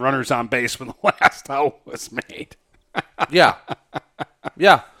PH had runners on base when the last out was made. Yeah.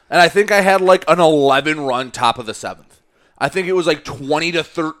 Yeah. And I think I had like an 11-run top of the 7th. I think it was like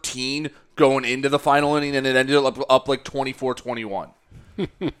 20-13 going into the final inning, and it ended up like 24-21.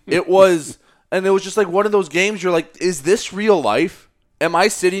 It was just like one of those games you're like, is this real life? Am I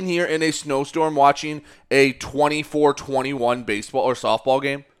sitting here in a snowstorm watching a 24-21 baseball or softball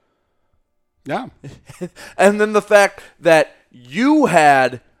game? Yeah. And then the fact that you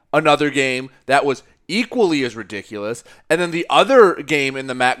had another game that was equally as ridiculous, and then the other game in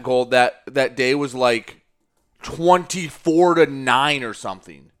the Matt Gold that day was like 24-9 or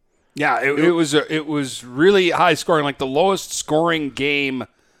something. Yeah, it was really high scoring, like the lowest scoring game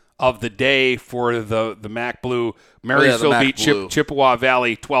of the day for the Mac Blue. Marysville beat Chippewa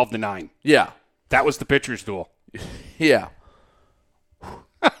Valley 12-9. Yeah. That was the pitcher's duel. Yeah.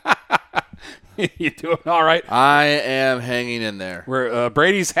 You doing all right? I am hanging in there.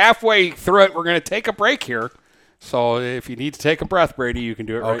 Brady's halfway through it. We're going to take a break here. So if you need to take a breath, Brady, you can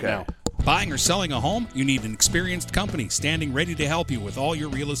do it right now. Buying or selling a home? You need an experienced company standing ready to help you with all your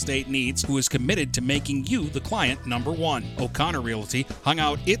real estate needs, who is committed to making you the client number one. O'Connor Realty hung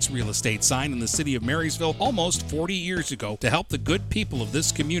out its real estate sign in the city of Marysville almost 40 years ago to help the good people of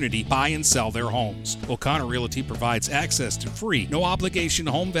this community buy and sell their homes. O'Connor Realty provides access to free, no-obligation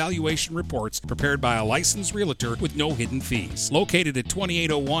home valuation reports prepared by a licensed realtor with no hidden fees. Located at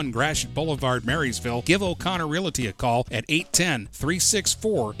 2801 Gratiot Boulevard, Marysville, give O'Connor Realty a call at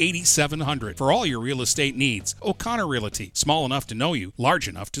 810-364-8700 for all your real estate needs. O'Connor Realty, small enough to know you, large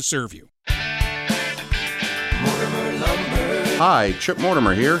enough to serve you. Hi, Chip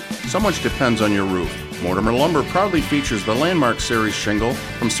Mortimer here. So much depends on your roof. Mortimer Lumber proudly features the Landmark Series shingle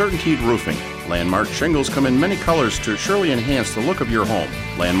from Certainteed Roofing. Landmark shingles come in many colors to surely enhance the look of your home.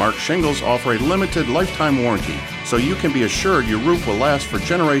 Landmark shingles offer a limited lifetime warranty, so you can be assured your roof will last for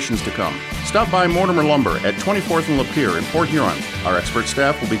generations to come. Stop by Mortimer Lumber at 24th and Lapeer in Port Huron. Our expert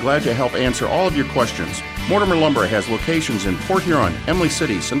staff will be glad to help answer all of your questions. Mortimer Lumber has locations in Port Huron, Emily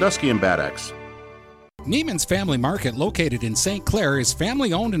City, Sandusky, and Bad Axe. Neiman's Family Market, located in St. Clair, is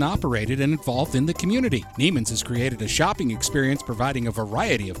family-owned and operated and involved in the community. Neiman's has created a shopping experience providing a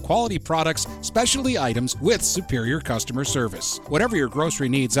variety of quality products, specialty items with superior customer service. Whatever your grocery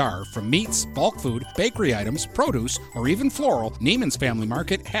needs are, from meats, bulk food, bakery items, produce, or even floral, Neiman's Family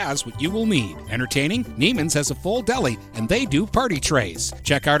Market has what you will need. Entertaining? Neiman's has a full deli, and they do party trays.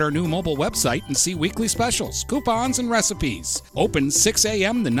 Check out our new mobile website and see weekly specials, coupons, and recipes. Open 6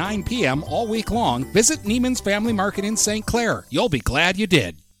 a.m. to 9 p.m. all week long. Visit Neiman's Family Market in St. Clair. You'll be glad you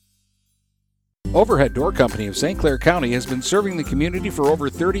did. Overhead Door Company of St. Clair County has been serving the community for over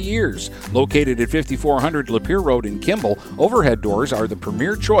 30 years. Located at 5400 Lapeer Road in Kimball, Overhead Doors are the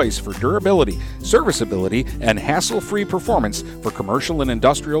premier choice for durability, serviceability, and hassle-free performance for commercial and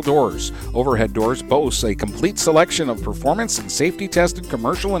industrial doors. Overhead Doors boasts a complete selection of performance and safety-tested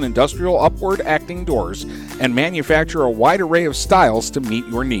commercial and industrial upward-acting doors and manufacture a wide array of styles to meet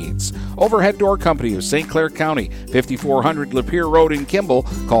your needs. Overhead Door Company of St. Clair County, 5400 Lapeer Road in Kimball.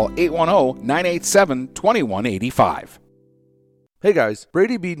 Call 810-987-2185. Hey guys,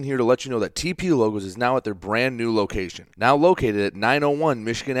 Brady Beaton here to let you know that TP Logos is now at their brand new location. Now located at 901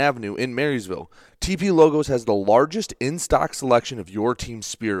 Michigan Avenue in Marysville, TP Logos has the largest in-stock selection of your team's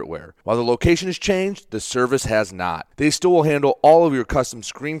spirit wear. While the location has changed, the service has not. They still will handle all of your custom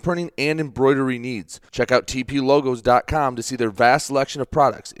screen printing and embroidery needs. Check out tplogos.com to see their vast selection of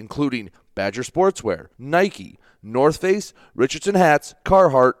products, including Badger Sportswear, Nike, North Face, Richardson hats,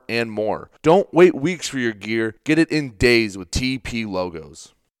 Carhartt, and more. Don't wait weeks for your gear. Get it in days with TP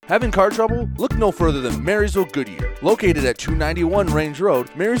Logos. Having car trouble? Look no further than Marysville Goodyear. Located at 291 Range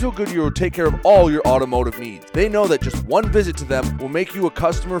Road, Marysville Goodyear will take care of all your automotive needs. They know that just one visit to them will make you a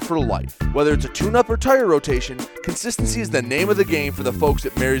customer for life. Whether it's a tune-up or tire rotation, consistency is the name of the game for the folks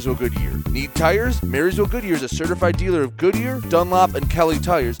at Marysville Goodyear. Need tires? Marysville Goodyear is a certified dealer of Goodyear, Dunlop, and Kelly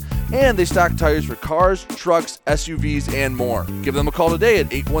tires, and they stock tires for cars, trucks, SUVs, and more. Give them a call today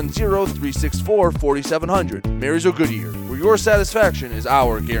at 810-364-4700. Marysville Goodyear, where your satisfaction is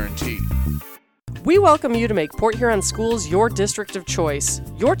our guarantee. We welcome you to make Port Huron Schools your district of choice.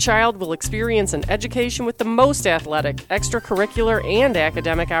 Your child will experience an education with the most athletic, extracurricular, and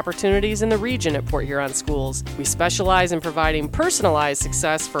academic opportunities in the region at Port Huron Schools. We specialize in providing personalized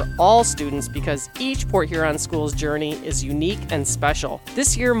success for all students because each Port Huron Schools journey is unique and special.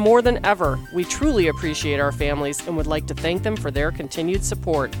 This year, more than ever, we truly appreciate our families and would like to thank them for their continued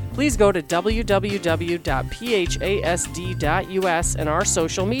support. Please go to www.phasd.us and our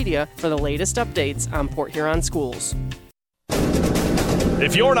social media for the latest updates on Port Huron Schools.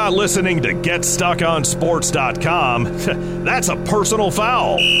 If you're not listening to GetStuckOnSports.com, that's a personal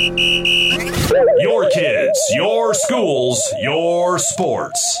foul. Your kids, your schools, your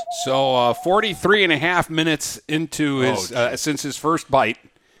sports. So 43 and a half minutes into his since his first bite,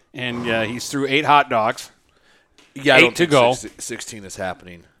 and he's through 8 hot dogs. Yeah, 8 to go. 16 is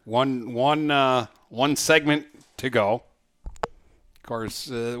happening. One segment to go. Of course,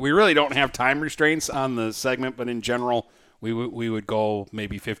 we really don't have time restraints on the segment, but in general, we would go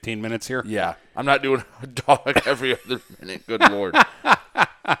maybe 15 minutes here. Yeah, I'm not doing a dog every other minute. Good Lord.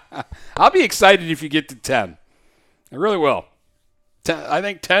 I'll be excited if you get to 10. I really will. I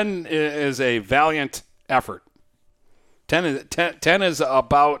think 10 is a valiant effort. 10 is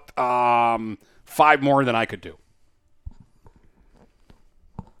about 5 more than I could do.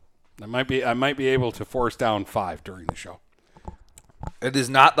 I might be able to force down 5 during the show. It is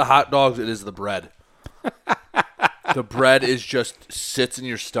not the hot dogs, it is the bread. The bread is just sits in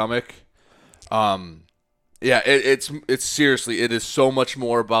your stomach. It's seriously, it is so much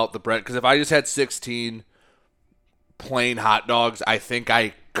more about the bread. Because if I just had 16 plain hot dogs, I think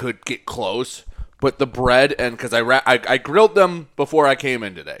I could get close. But the bread, and because I grilled them before I came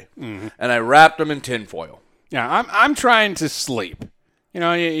in today, and I wrapped them in tin foil. Yeah, I'm trying to sleep. You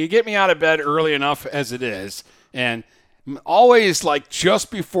know, you get me out of bed early enough as it is, and always like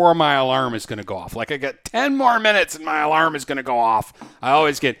just before my alarm is going to go off. Like I got 10 more minutes and my alarm is going to go off. I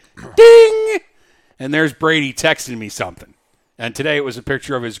always get ding, and there's Brady texting me something. And today it was a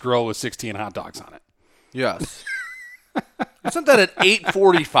picture of his grill with 16 hot dogs on it. Yes. I sent that at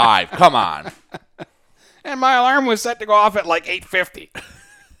 8:45. Come on. And my alarm was set to go off at like 8:50.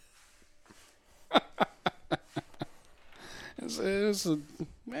 It's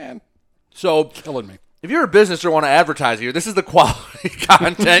man. So killing me. If you're a business or want to advertise here, this is the quality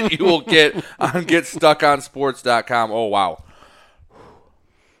content you will get on GetStuckOnSports.com. Oh, wow.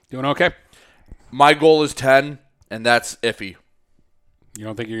 Doing okay? My goal is 10, and that's iffy. You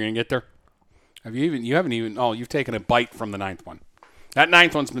don't think you're going to get there? You've taken a bite from the 9th one. That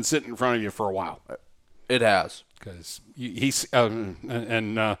 9th one's been sitting in front of you for a while. It has. Because he's,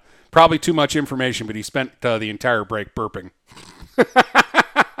 probably too much information, but he spent the entire break burping.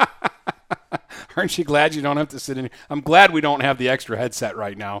 Aren't you glad you don't have to sit in here? I'm glad we don't have the extra headset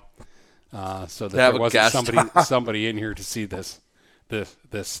right now, so that there wasn't somebody in here to see this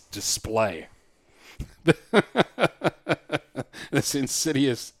display, this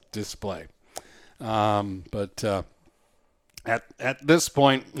insidious display. But at this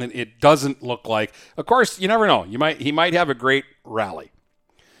point, it doesn't look like. Of course, you never know. He might have a great rally.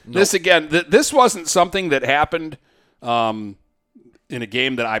 Nope. This again. This wasn't something that happened in a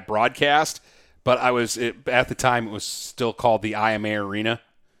game that I broadcast. But at the time, it was still called the IMA Arena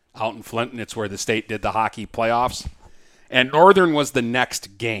out in Flint, and it's where the state did the hockey playoffs. And Northern was the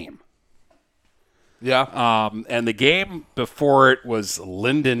next game. Yeah. And the game before it was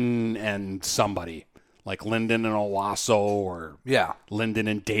Linden and somebody, like Linden and Owasso or Linden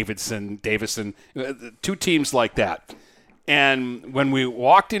and Davison, 2 teams like that. And when we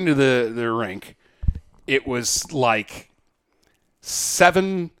walked into the rink, it was like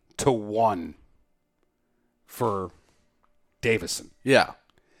 7-1 for Davison. Yeah.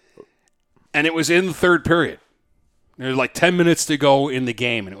 And it was in the third period. There was like 10 minutes to go in the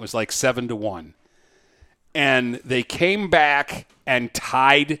game, and it was like 7-1. And they came back and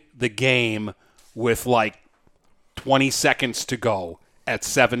tied the game with like 20 seconds to go at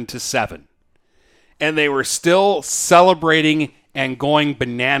 7-7. And they were still celebrating and going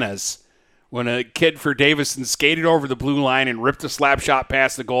bananas when a kid for Davison skated over the blue line and ripped a slap shot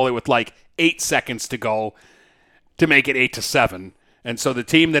past the goalie with like 8 seconds to go to make it 8-7. And so the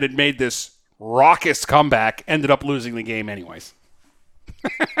team that had made this raucous comeback ended up losing the game anyways.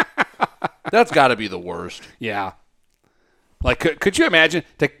 That's got to be the worst. Yeah. Like, could you imagine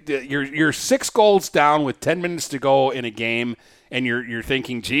you're 6 goals down with 10 minutes to go in a game, and you're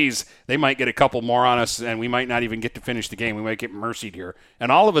thinking, geez, they might get a couple more on us, and we might not even get to finish the game. We might get mercied here.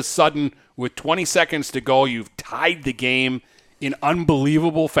 And all of a sudden, with 20 seconds to go, you've tied the game in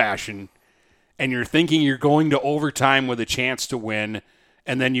unbelievable fashion, and you're thinking you're going to overtime with a chance to win,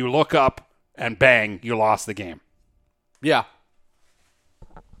 and then you look up, and bang, you lost the game. Yeah.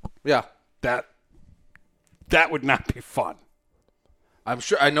 Yeah. That would not be fun. I'm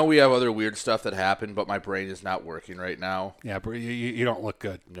sure. I know we have other weird stuff that happened, but my brain is not working right now. Yeah, but you don't look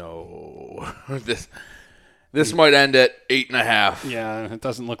good. No. This might end at 8.5. Yeah, it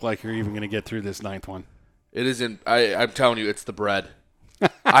doesn't look like you're even going to get through this 9th one. It isn't. I'm telling you, it's the bread.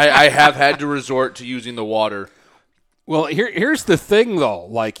 I have had to resort to using the water. Well, here's the thing, though.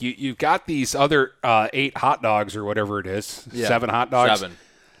 Like, you've got these other 8 hot dogs or whatever it is. Yeah. 7 hot dogs. 7.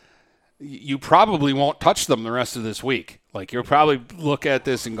 You probably won't touch them the rest of this week. Like, you'll probably look at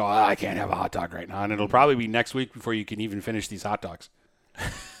this and go, I can't have a hot dog right now. And it'll probably be next week before you can even finish these hot dogs.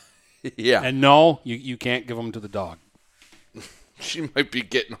 Yeah. And no, you can't give them to the dog. She might be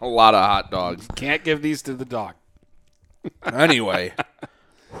getting a lot of hot dogs. Can't give these to the dog. Anyway.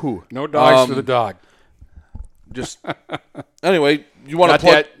 No dogs for the dog. Just anyway, you want to Not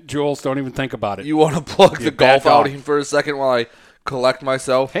plug yet, Jules, don't even think about it. You want to plug You're the a bad golf dog. outing for a second while I collect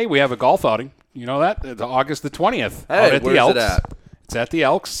myself? Hey, we have a golf outing. You know that? It's August the 20th. Hey, out at where's the Elks. it at? It's at the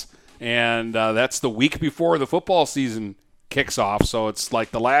Elks, and that's the week before the football season kicks off. So it's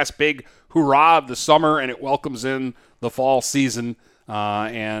like the last big hurrah of the summer, and it welcomes in the fall season.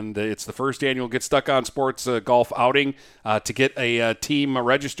 And it's the first annual Get Stuck on Sports golf outing. To get a team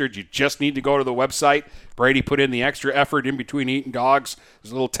registered, you just need to go to the website. Brady put in the extra effort in between eating dogs.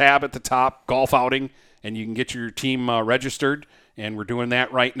 There's a little tab at the top, golf outing, and you can get your team registered. And we're doing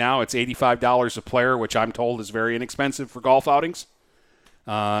that right now. It's $85 a player, which I'm told is very inexpensive for golf outings.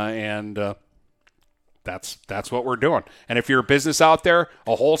 And that's what we're doing. And if you're a business out there,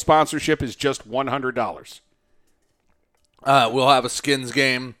 a whole sponsorship is just $100. We'll have a skins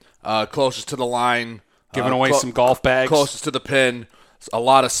game closest to the line. Giving away some golf bags. Closest to the pin. A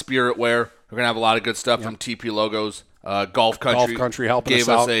lot of spirit wear. We're going to have a lot of good stuff from TP Logos. Golf Country helping gave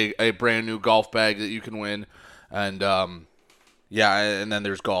us out. a brand new golf bag that you can win. And, and then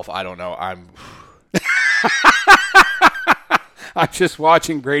there's golf. I don't know. I'm just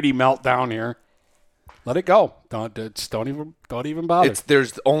watching Brady melt down here. Let it go. Don't even bother.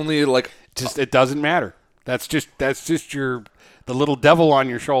 There's only it doesn't matter. That's just the little devil on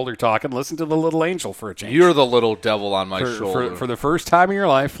your shoulder talking. Listen to the little angel for a change. You're the little devil on my shoulder. For the first time in your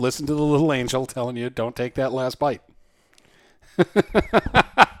life, listen to the little angel telling you, don't take that last bite.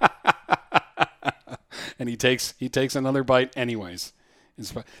 And he takes another bite anyways.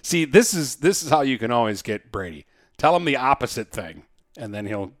 See, this is how you can always get Brady. Tell him the opposite thing, and then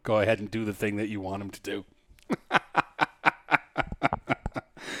he'll go ahead and do the thing that you want him to do.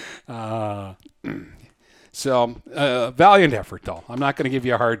 So, valiant effort, though. I'm not going to give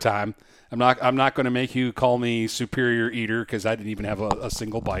you a hard time. I'm not going to make you call me superior eater because I didn't even have a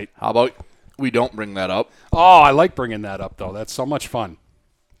single bite. How about we don't bring that up? Oh, I like bringing that up, though. That's so much fun.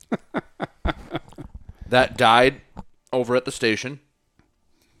 That died over at the station.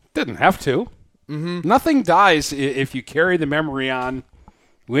 Didn't have to. Mm-hmm. Nothing dies if you carry the memory on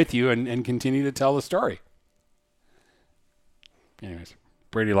with you and continue to tell the story. Anyways,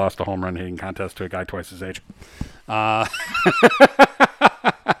 Brady lost a home run hitting contest to a guy twice his age.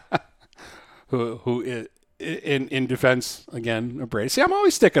 Who in defense, again, of Brady. See, I'm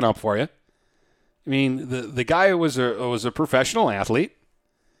always sticking up for you. I mean, the guy was a professional athlete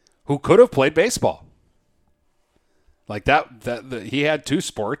who could have played baseball. Like he had 2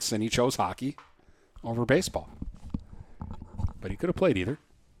 sports, and he chose hockey over baseball. But he could have played either.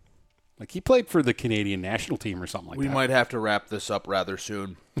 Like, he played for the Canadian national team or something like that. We might have to wrap this up rather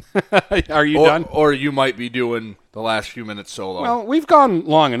soon. Are you done? Or you might be doing the last few minutes solo. Well, we've gone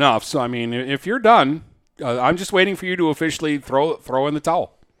long enough, so, I mean, if you're done, I'm just waiting for you to officially throw in the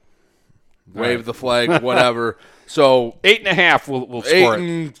towel. Wave the flag, whatever. So 8.5, we'll score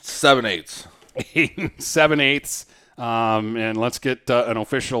 8 7/8. 8 7/8. And let's get an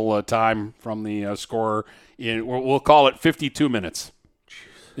official time from the scorer. We'll call it 52 minutes.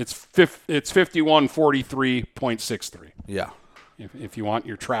 It's 51:43.63. Yeah. If you want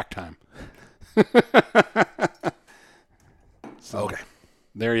your track time. Okay.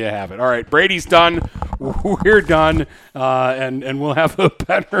 There you have it. All right, Brady's done. We're done, and we'll have a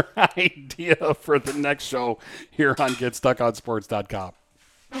better idea for the next show here on GetStuckOnSports.com.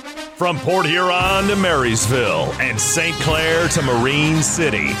 From Port Huron to Marysville and St. Clair to Marine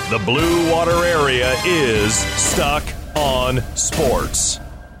City, the Blue Water area is Stuck on Sports.